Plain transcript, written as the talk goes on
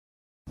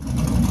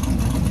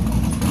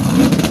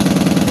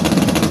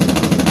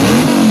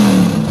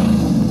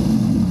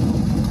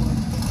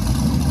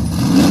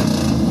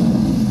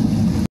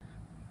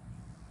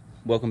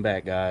Welcome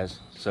back, guys.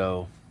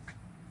 So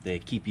they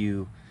keep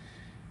you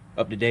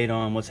up to date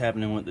on what's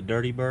happening with the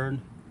Dirty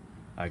Bird.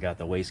 I got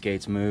the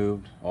wastegates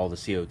moved. All the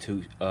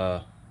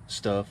CO2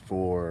 stuff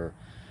for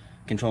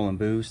control and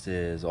boost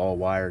is all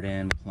wired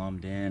in,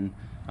 plumbed in.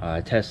 I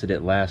tested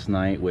it last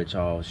night, which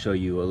I'll show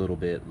you a little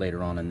bit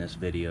later on in this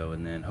video,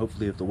 and then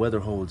hopefully if the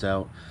weather holds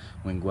out,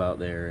 we can go out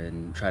there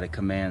and try to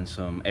command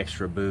some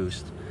extra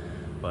boost.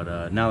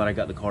 But now that I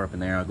got the car up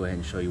in there, I'll go ahead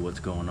and show you what's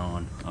going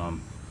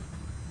on.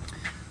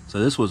 So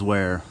this was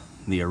where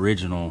the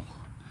original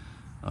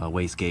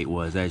wastegate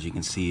was. As you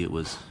can see, it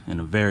was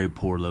in a very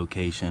poor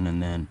location, and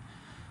then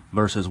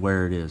versus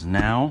where it is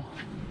now,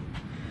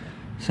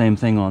 same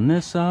thing on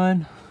this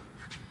side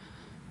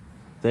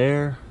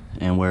there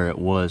and where it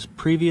was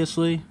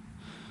previously.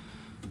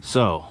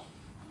 So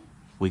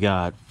we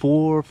got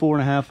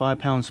 4.5, 5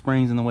 pound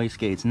springs in the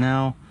wastegates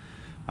now.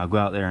 I'll go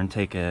out there and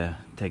take a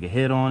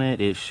hit on it.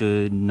 It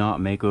should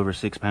not make over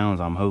 6 pounds.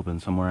 I'm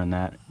hoping somewhere in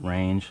that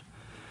range.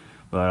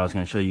 But I was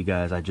going to show you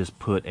guys, I just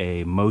put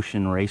a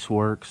Motion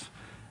Raceworks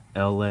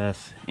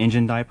LS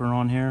engine diaper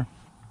on here.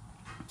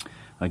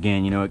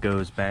 Again, you know, it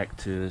goes back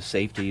to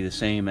safety, the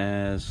same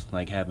as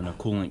like having a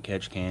coolant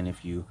catch can.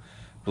 If you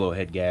blow a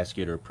head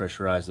gasket or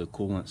pressurize the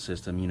coolant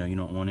system, you know, you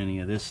don't want any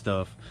of this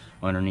stuff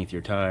underneath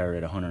your tire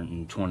at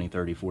 120,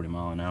 30, 40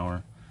 mile an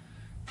hour.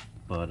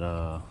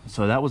 But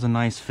so that was a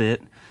nice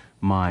fit.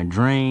 My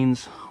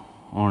drains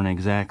aren't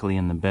exactly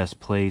in the best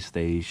place.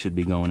 They should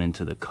be going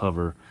into the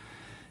cover.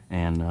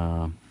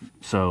 And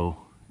so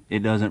it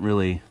doesn't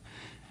really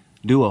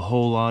do a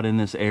whole lot in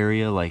this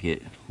area like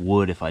it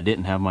would if I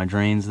didn't have my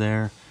drains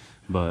there.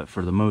 But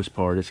for the most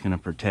part, it's going to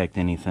protect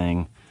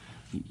anything,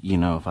 you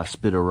know, if I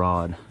spit a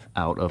rod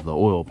out of the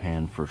oil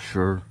pan for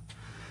sure.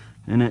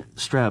 And it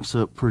straps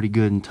up pretty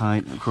good and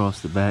tight across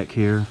the back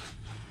here.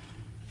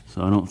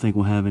 So I don't think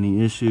we'll have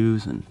any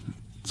issues. And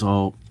it's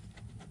all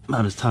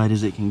about as tight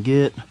as it can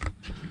get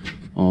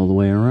all the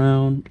way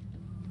around.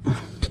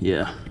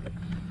 Yeah.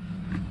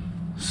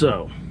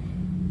 So,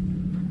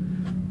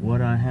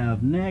 what I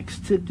have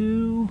next to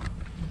do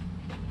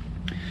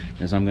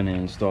is I'm going to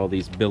install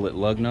these billet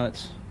lug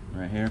nuts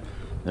right here.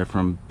 They're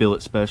from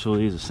Billet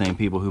Specialties, the same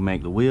people who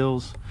make the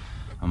wheels.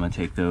 I'm going to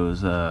take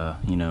those,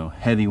 you know,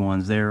 heavy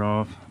ones there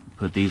off,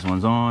 put these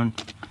ones on.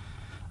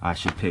 I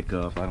should pick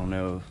up, I don't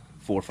know,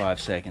 4 or 5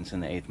 seconds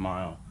in the 8th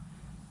mile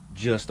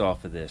just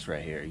off of this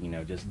right here. You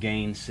know, just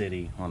gain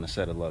city on the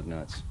set of lug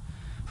nuts.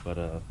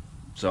 But,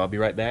 so I'll be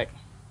right back,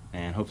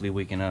 and hopefully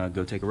we can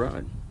go take a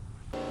ride.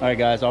 Alright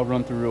guys, I'll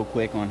run through real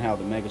quick on how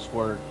the Mega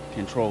Squirt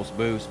controls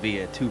boost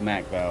via 2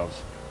 MAC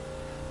valves.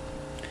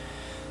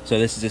 So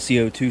this is a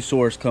CO2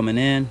 source coming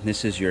in.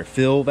 This is your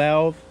fill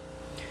valve.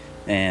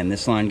 And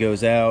this line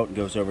goes out,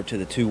 goes over to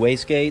the 2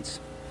 wastegates.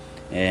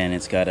 And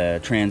it's got a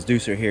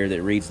transducer here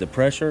that reads the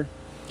pressure.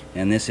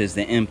 And this is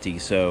the empty.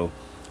 So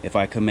if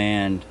I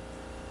command,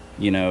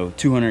 you know,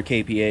 200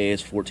 kPa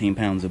is 14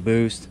 pounds of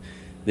boost.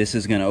 This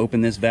is going to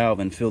open this valve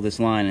and fill this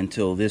line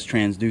until this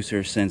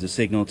transducer sends a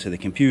signal to the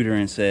computer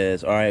and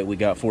says, all right, we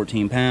got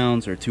 14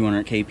 pounds or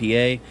 200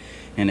 kPa.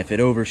 And if it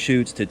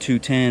overshoots to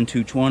 210,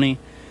 220,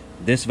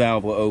 this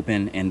valve will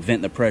open and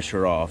vent the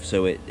pressure off.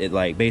 So it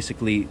like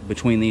basically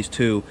between these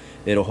two,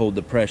 it'll hold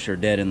the pressure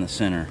dead in the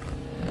center.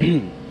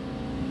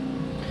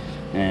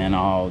 And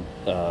I'll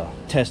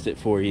test it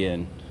for you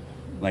in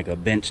like a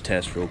bench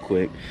test real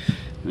quick.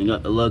 I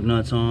got the lug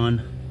nuts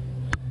on.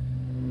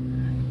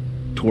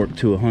 Torque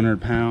to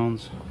 100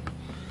 pounds.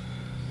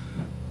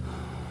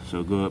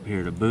 So go up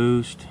here to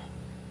boost,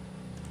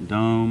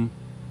 dome.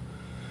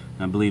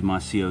 I believe my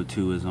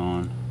CO2 is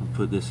on. I'll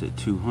put this at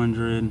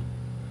 200,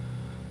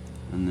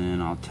 and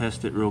then I'll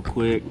test it real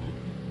quick.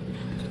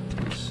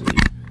 Let's see.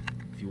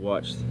 If you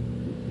watch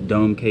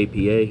dome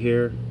KPA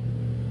here,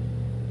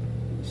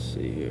 let's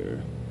see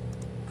here.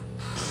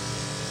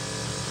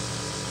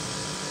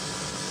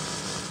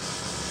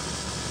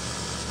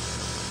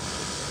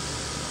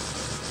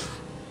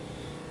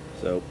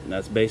 So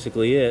that's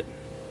basically it.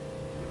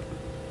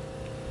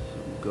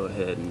 So we'll go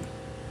ahead and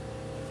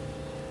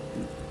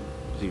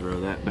zero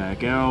that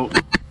back out.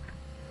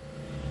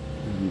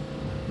 And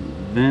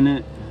vent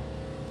it.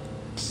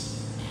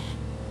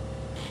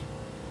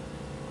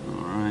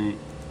 Alright.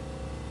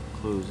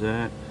 Close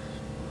that.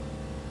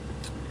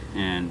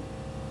 And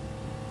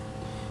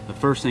the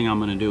first thing I'm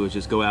going to do is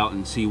just go out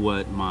and see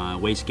what my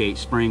wastegate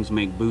springs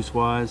make boost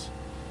wise.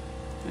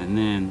 And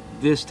then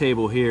this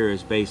table here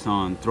is based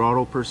on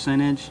throttle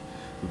percentage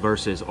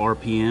versus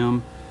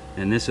RPM,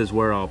 and this is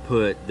where I'll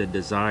put the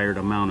desired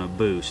amount of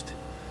boost.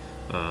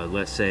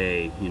 Let's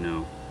say, you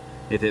know,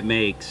 if it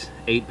makes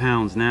 8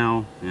 pounds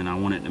now and I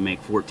want it to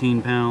make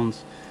 14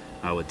 pounds,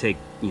 I would take,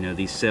 you know,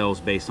 these cells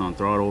based on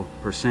throttle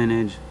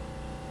percentage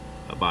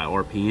by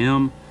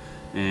RPM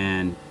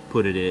and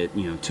put it at,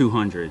 you know,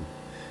 200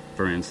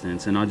 for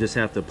instance, and I'll just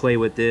have to play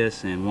with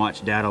this and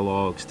watch data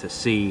logs to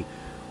see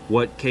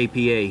what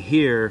kPa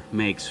here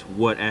makes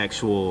what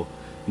actual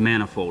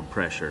manifold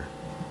pressure.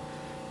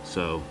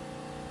 So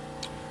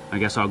I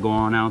guess I'll go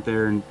on out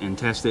there and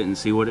test it and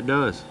see what it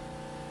does.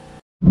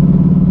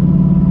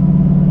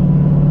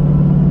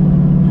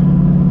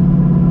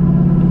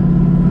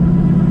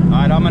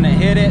 I'm gonna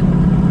hit it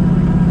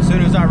as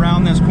soon as I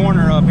round this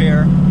corner up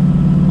here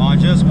on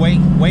just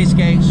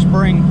wastegate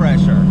spring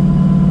pressure.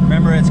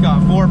 Remember, it's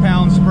got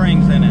 4-pound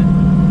springs in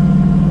it.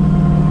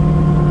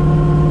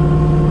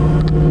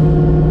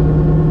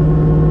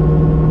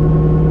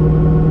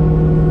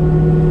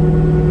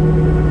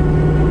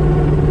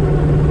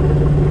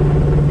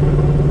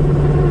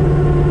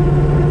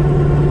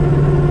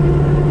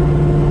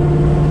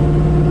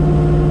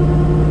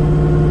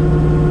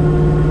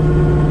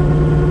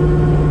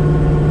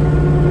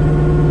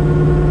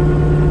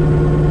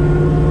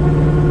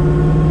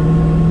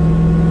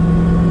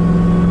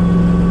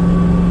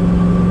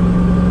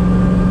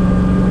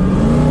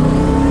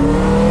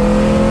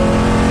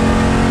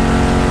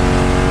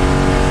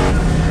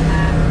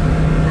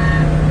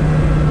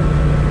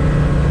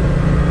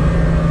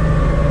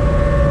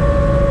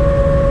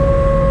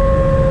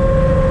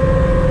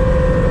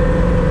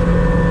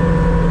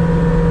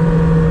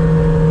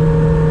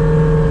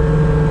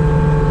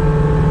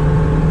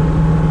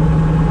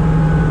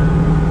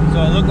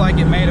 Like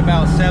it made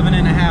about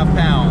 7.5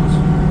 pounds.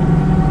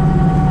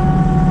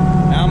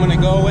 Now I'm going to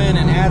go in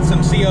and add some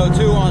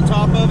CO2 on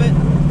top of it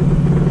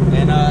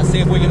and see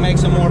if we can make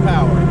some more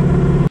power.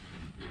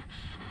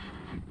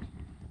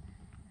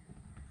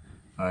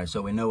 Alright,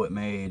 so we know it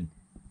made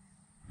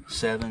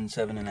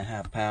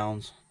 7.5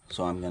 pounds.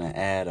 So I'm going to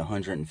add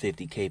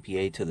 150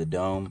 kPa to the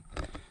dome,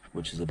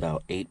 which is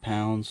about 8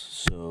 pounds.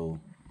 So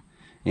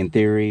in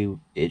theory,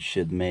 it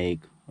should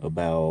make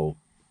about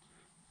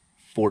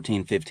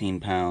 14-15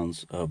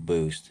 pounds of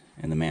boost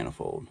in the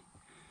manifold.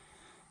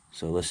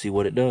 So let's see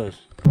what it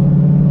does.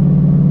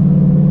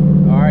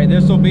 Alright,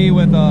 this will be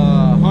with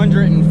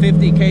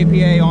 150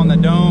 kPa on the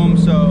dome,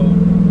 so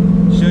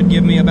should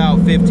give me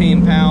about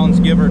 15 pounds,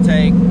 give or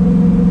take.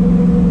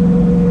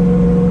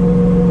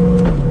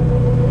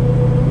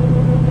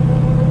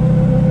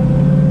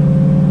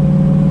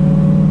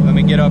 Let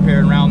me get up here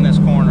and round this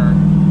corner.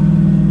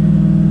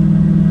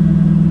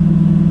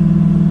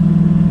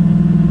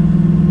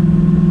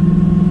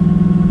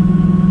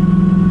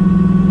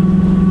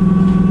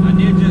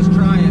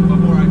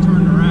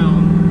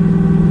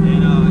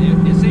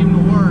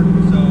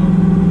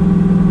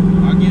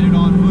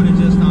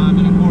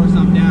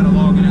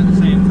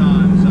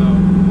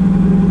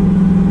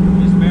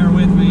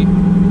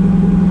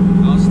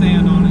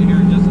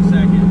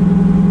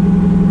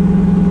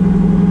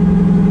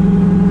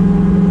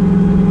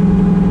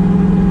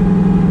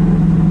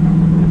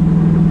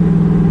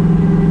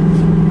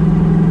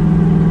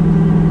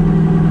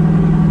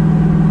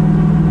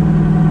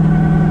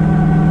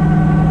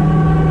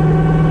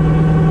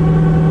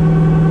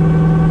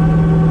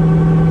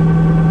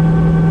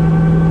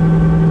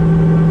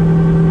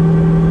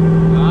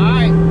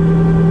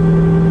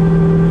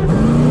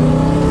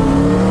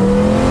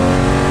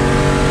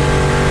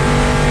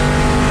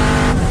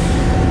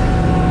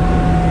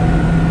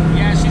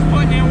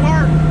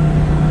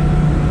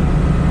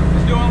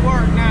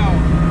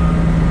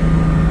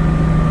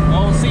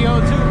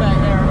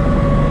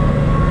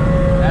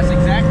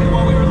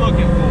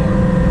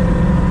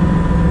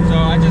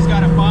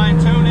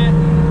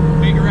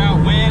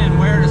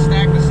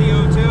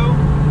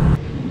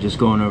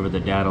 Going over the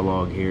data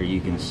log here,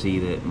 you can see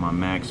that my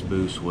max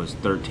boost was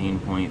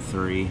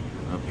 13.3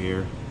 up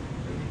here,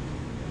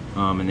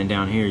 and then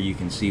down here you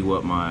can see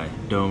what my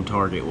dome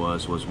target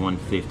was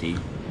 150,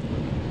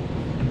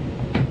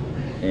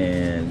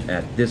 and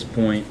at this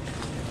point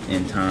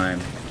in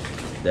time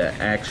the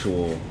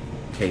actual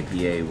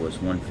kPa was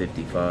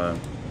 155.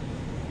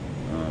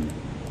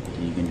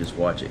 You can just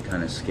watch it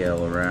kind of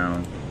scale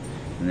around,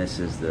 and this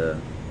is the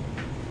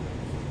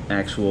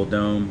actual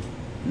dome,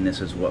 and this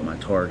is what my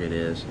target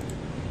is.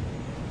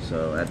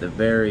 So at the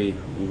very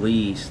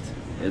least,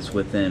 it's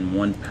within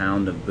 1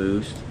 pound of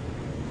boost.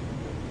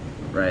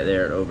 Right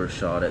there, it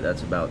overshot it.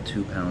 That's about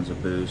 2 pounds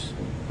of boost,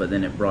 but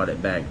then it brought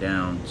it back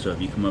down. So if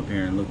you come up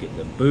here and look at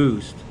the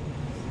boost,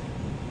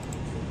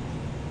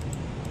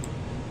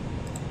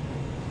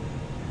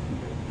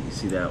 you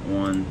see that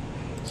one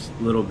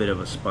little bit of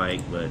a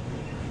spike, but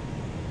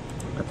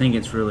I think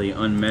it's really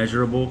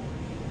unmeasurable,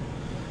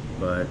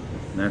 but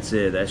that's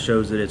it. That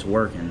shows that it's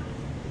working.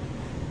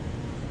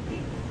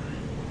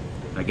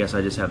 I guess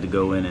I just have to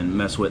go in and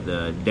mess with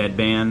the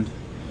deadband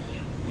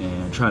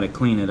and try to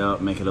clean it up,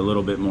 make it a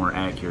little bit more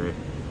accurate.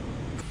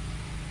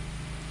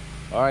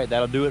 Alright,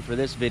 that'll do it for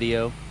this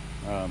video.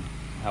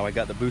 How I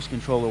got the boost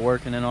controller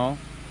working and all.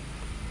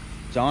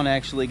 John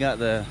actually got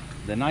the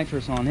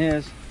nitrous on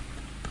his.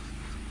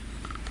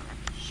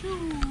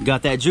 Shoo.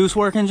 Got that juice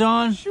working,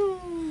 John? Shoo.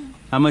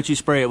 How much you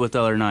spray it with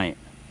the other night?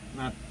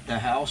 Not the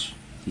house.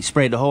 You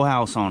sprayed the whole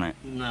house on it?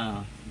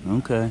 No.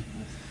 Okay.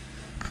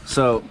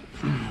 So,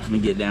 let me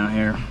get down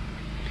here.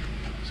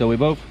 So we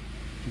both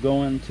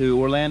going to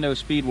Orlando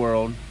Speed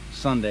World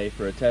Sunday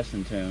for a test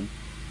and tune.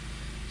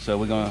 So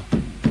we're gonna,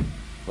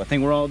 well, I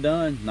think we're all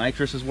done.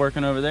 Nitrous is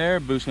working over there,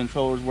 boost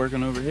controller's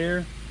working over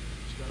here.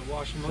 Just gotta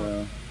wash them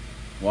up.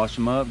 Wash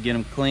them up, get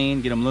them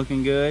clean, get them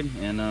looking good,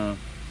 and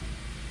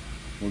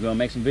we're gonna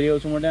make some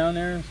videos when we're down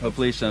there.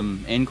 Hopefully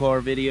some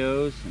in-car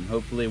videos, and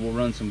hopefully we'll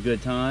run some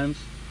good times.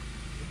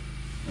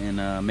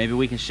 And maybe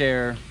we can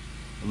share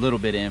a little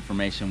bit of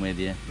information with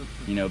you,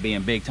 you know,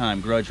 being big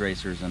time grudge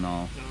racers and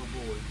all. Oh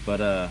boy.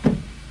 But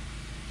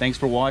thanks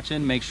for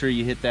watching. Make sure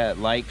you hit that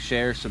like,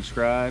 share,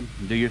 subscribe,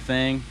 do your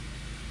thing.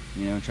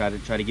 You know, try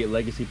to get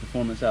Legacy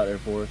Performance out there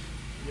for us.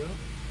 Yep.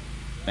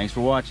 Thanks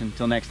for watching.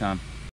 Till next time.